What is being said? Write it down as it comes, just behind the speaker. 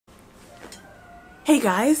Hey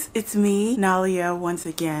guys, it's me, Nalia, once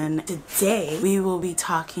again. Today, we will be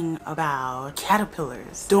talking about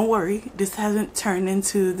caterpillars. Don't worry, this hasn't turned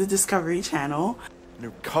into the Discovery Channel.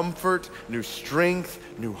 New comfort, new strength,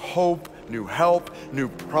 new hope, new help, new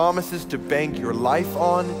promises to bank your life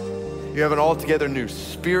on. You have an altogether new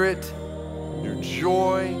spirit, new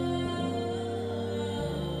joy.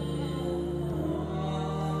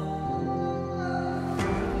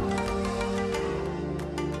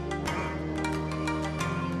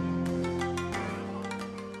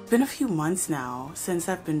 It's been a few months now since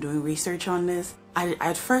I've been doing research on this.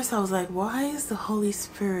 At first I was like, why is the Holy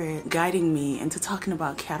Spirit guiding me into talking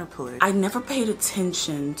about caterpillars? I never paid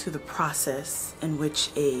attention to the process in which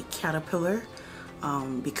a caterpillar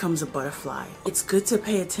becomes a butterfly. It's good to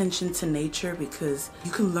pay attention to nature because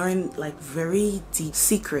you can learn like very deep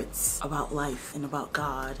secrets about life and about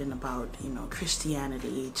God and about,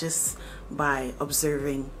 Christianity just by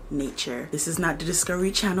observing nature. This is not the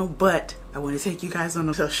Discovery Channel, but I want to take you guys on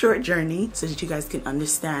a short journey so that you guys can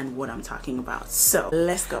understand what I'm talking about. So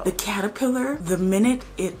let's go. The caterpillar, the minute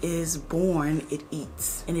it is born, it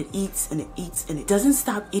eats and it eats and it eats and it doesn't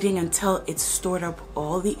stop eating until it's stored up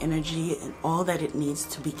all the energy and all that it needs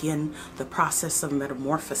to begin the process of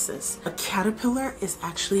metamorphosis. A caterpillar is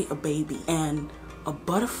actually a baby and a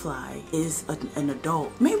butterfly is an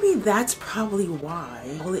adult. Maybe that's probably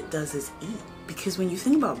why all it does is eat. Because when you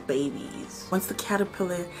think about babies, once the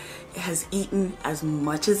caterpillar has eaten as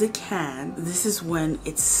much as it can, this is when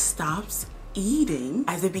it stops eating.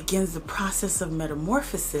 As it begins the process of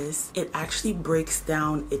metamorphosis, it actually breaks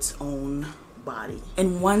down its own body.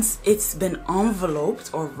 And once it's been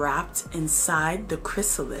enveloped or wrapped inside the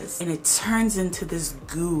chrysalis and it turns into this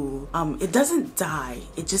goo, it doesn't die.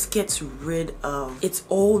 It just gets rid of its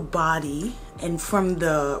old body, and from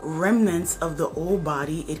the remnants of the old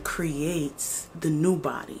body, it creates the new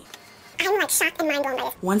body. I'm like shocked and mind blown by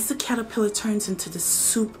this. Once the caterpillar turns into this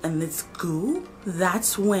soup and this goo,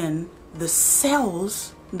 that's when the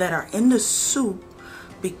cells that are in the soup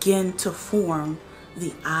begin to form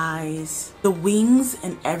the eyes, the wings,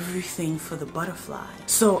 and everything for the butterfly.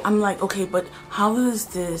 So I'm like, okay, but how does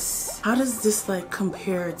this like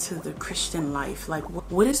compare to the Christian life? Like,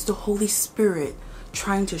 what is the Holy Spirit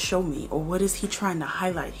trying to show me, or what is he trying to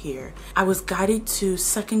highlight here? I was guided to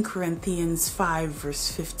 2 Corinthians 5 verse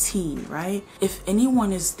 15, right? If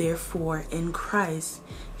anyone is therefore in Christ,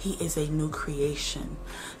 he is a new creation.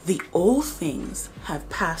 The old things have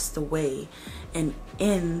passed away, and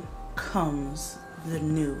in comes the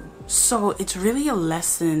new. So it's really a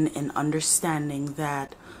lesson in understanding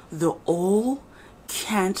that the old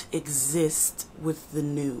can't exist with the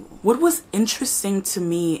new. What was interesting to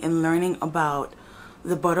me in learning about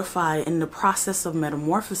the butterfly in the process of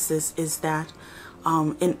metamorphosis is that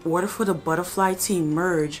in order for the butterfly to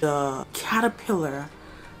emerge, the caterpillar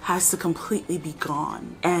has to completely be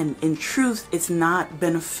gone. And in truth, it's not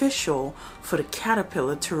beneficial for the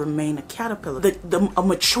caterpillar to remain a caterpillar. A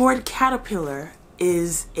matured caterpillar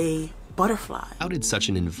is a butterfly. How did such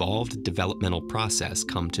an involved developmental process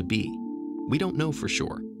come to be? We don't know for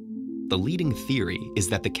sure. The leading theory is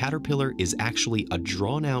that the caterpillar is actually a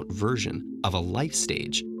drawn-out version of a life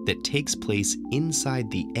stage that takes place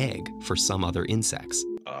inside the egg for some other insects.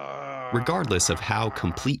 Regardless of how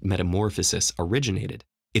complete metamorphosis originated,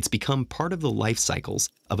 it's become part of the life cycles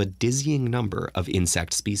of a dizzying number of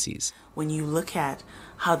insect species. When you look at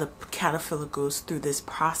how the caterpillar goes through this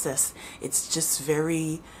process, it's just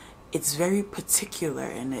very particular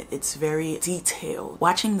and it's very detailed.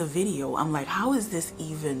 Watching the video, I'm like, how is this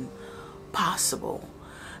even possible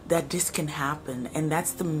that this can happen? And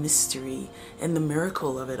that's the mystery and the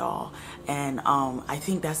miracle of it all. And I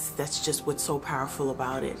think that's just what's so powerful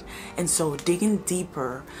about it. And so digging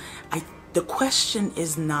deeper, the question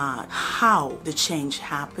is not how the change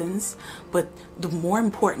happens, but the more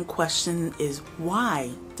important question is,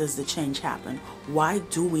 why does the change happen? Why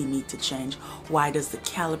do we need to change? Why does the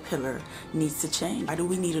caterpillar need to change? Why do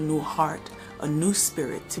we need a new heart, a new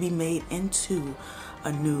spirit to be made into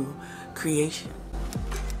a new creation?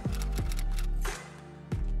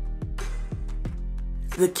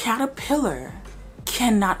 The caterpillar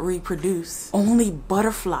cannot reproduce. Only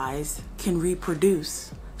butterflies can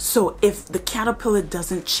reproduce. So if the caterpillar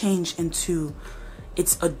doesn't change into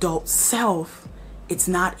its adult self, it's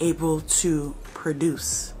not able to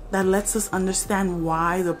produce. That lets us understand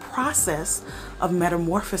why the process of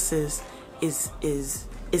metamorphosis is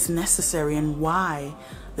is necessary and why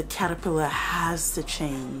the caterpillar has to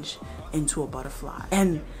change into a butterfly.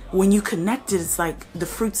 And when you connect it, it's like the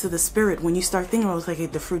fruits of the spirit. When you start thinking about it, it's like, hey,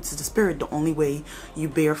 the fruits of the spirit, the only way you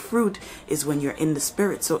bear fruit is when you're in the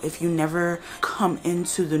spirit. So if you never come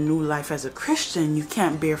into the new life as a Christian, you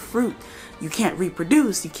can't bear fruit. You can't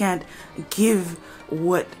reproduce. You can't give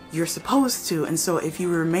what you're supposed to. And so if you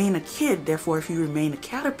remain a kid, therefore if you remain a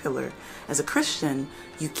caterpillar as a Christian,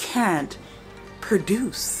 you can't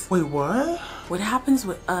produce. Wait, what? What happens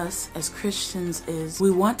with us as Christians is we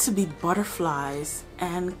want to be butterflies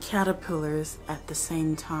and caterpillars at the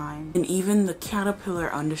same time. And even the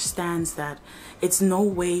caterpillar understands that it's no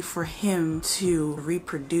way for him to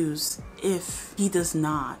reproduce if he does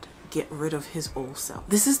not get rid of his old self.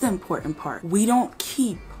 This is the important part. We don't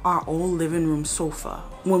keep our old living room sofa.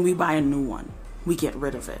 When we buy a new one, we get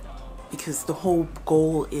rid of it, because the whole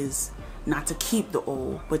goal is not to keep the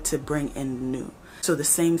old, but to bring in the new. So the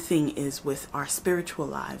same thing is with our spiritual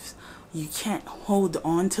lives. You can't hold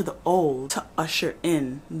on to the old to usher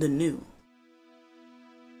in the new.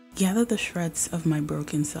 Gather the shreds of my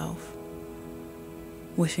broken self,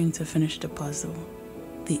 wishing to finish the puzzle,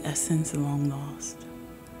 the essence long lost.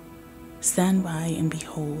 Stand by and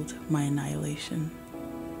behold my annihilation,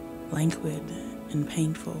 languid and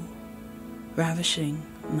painful, ravishing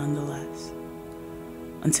nonetheless,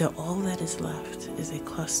 until all that is left is a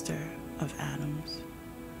cluster of atoms.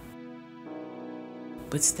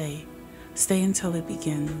 But stay until it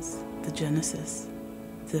begins, the genesis,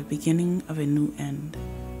 the beginning of a new end,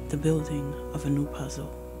 the building of a new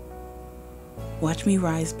puzzle. Watch me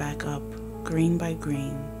rise back up, grain by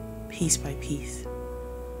grain, piece by piece.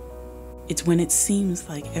 It's when it seems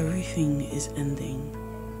like everything is ending,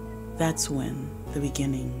 that's when the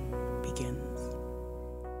beginning begins.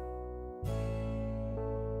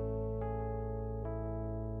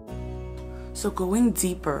 So going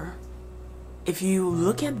deeper, if you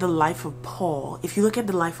look at the life of Paul, if you look at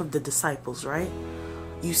the life of the disciples, right?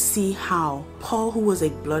 You see how Paul, who was a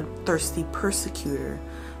bloodthirsty persecutor,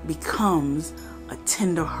 becomes a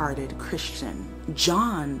tender-hearted Christian.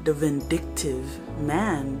 John, the vindictive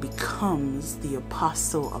man, becomes the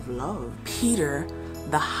apostle of love. Peter,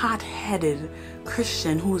 the hot-headed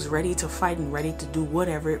Christian who was ready to fight and ready to do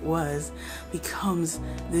whatever it was, becomes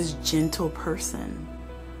this gentle person.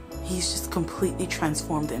 He's just completely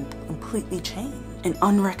transformed and completely changed and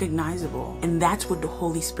unrecognizable. And that's what the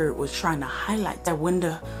Holy Spirit was trying to highlight, that when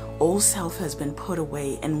the old self has been put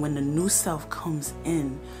away and when the new self comes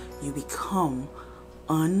in, you become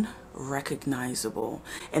unrecognizable.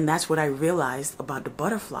 And that's what I realized about the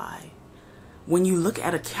butterfly. When you look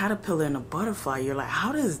at a caterpillar and a butterfly, you're like,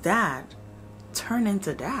 how does that turn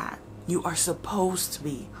into that? You are supposed to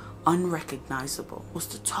be unrecognizable. You're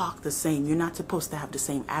supposed to talk the same. You're not supposed to have the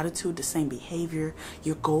same attitude, the same behavior.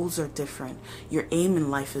 Your goals are different. Your aim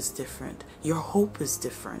in life is different. Your hope is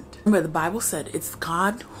different. Remember, the Bible said it's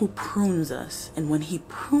God who prunes us. And when he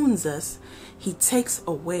prunes us, he takes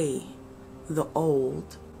away the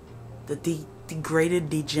old, the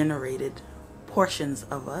degraded, degenerated portions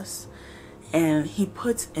of us, and he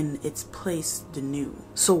puts in its place the new.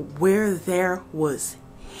 So where there was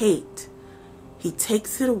hate, he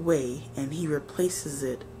takes it away and he replaces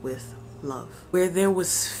it with love. Where there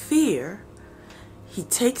was fear, he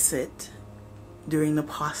takes it during the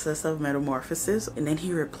process of metamorphosis and then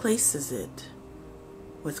he replaces it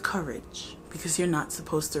with courage, because you're not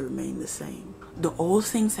supposed to remain the same. The old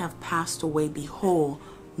things have passed away. Behold,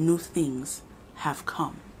 new things have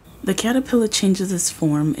come. The caterpillar changes its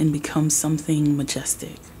form and becomes something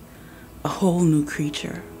majestic, a whole new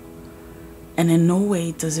creature. And in no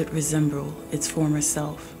way does it resemble its former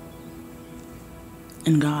self.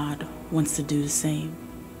 And God wants to do the same,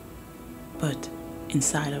 but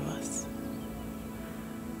inside of us.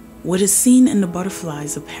 What is seen in the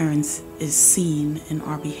butterfly's appearance is seen in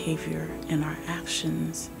our behavior, in our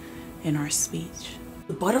actions, in our speech.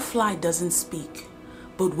 The butterfly doesn't speak,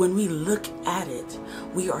 but when we look at it,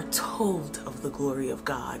 we are told of the glory of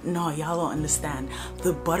God. No, y'all don't understand.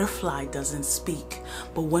 The butterfly doesn't speak,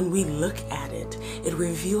 but when we look at it, it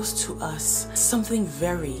reveals to us something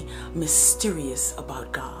very mysterious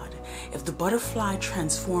about God. If the butterfly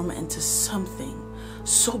transforms into something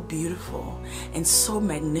so beautiful and so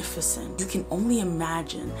magnificent, you can only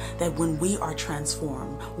imagine that when we are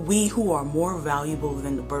transformed, we who are more valuable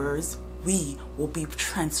than the birds, we will be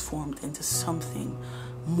transformed into something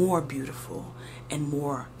more beautiful and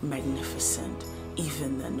more magnificent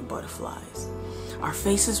even than the butterflies. Our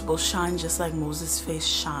faces will shine just like Moses' face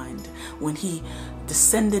shined when he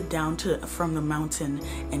descended down from the mountain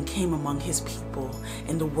and came among his people,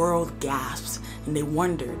 and the world gasped and they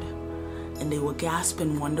wondered. and they will gasp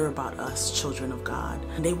and wonder about us, children of God.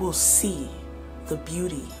 And they will see the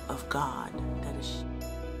beauty of God that is.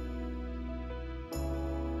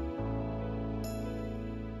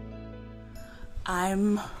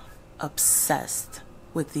 I'm obsessed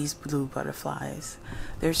with these blue butterflies.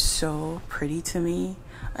 They're so pretty to me.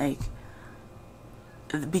 Like,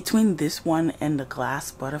 between this one and the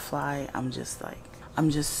glass butterfly, I'm just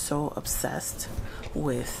so obsessed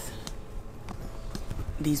with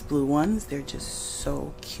these blue ones. They're just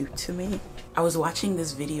so cute to me. I was watching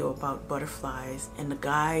this video about butterflies, and the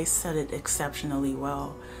guy said it exceptionally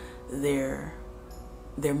well. They're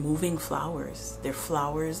moving flowers. They're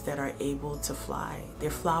flowers that are able to fly.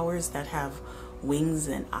 They're flowers that have wings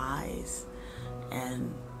and eyes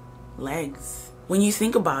and legs. When you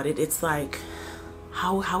think about it, it's like,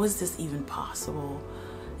 how is this even possible?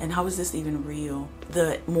 And how is this even real?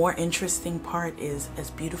 The more interesting part is, as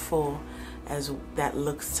beautiful as that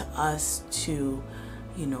looks to us, to,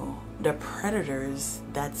 you know, the predators,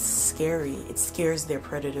 that's scary. It scares their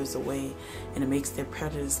predators away, and it makes their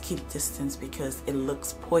predators keep distance because it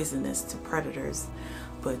looks poisonous to predators.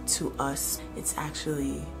 But to us, it's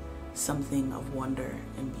actually something of wonder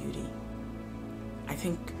and beauty. I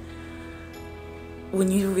think when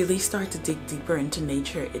you really start to dig deeper into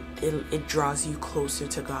nature, it draws you closer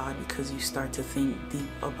to God, because you start to think deep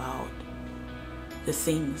about the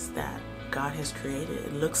things that God has created.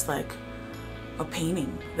 It looks like a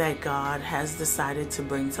painting that God has decided to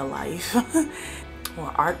bring to life, or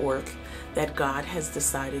artwork that God has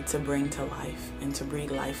decided to bring to life and to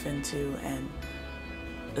breathe life into, and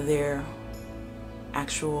they're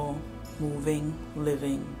actual moving,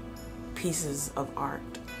 living pieces of art.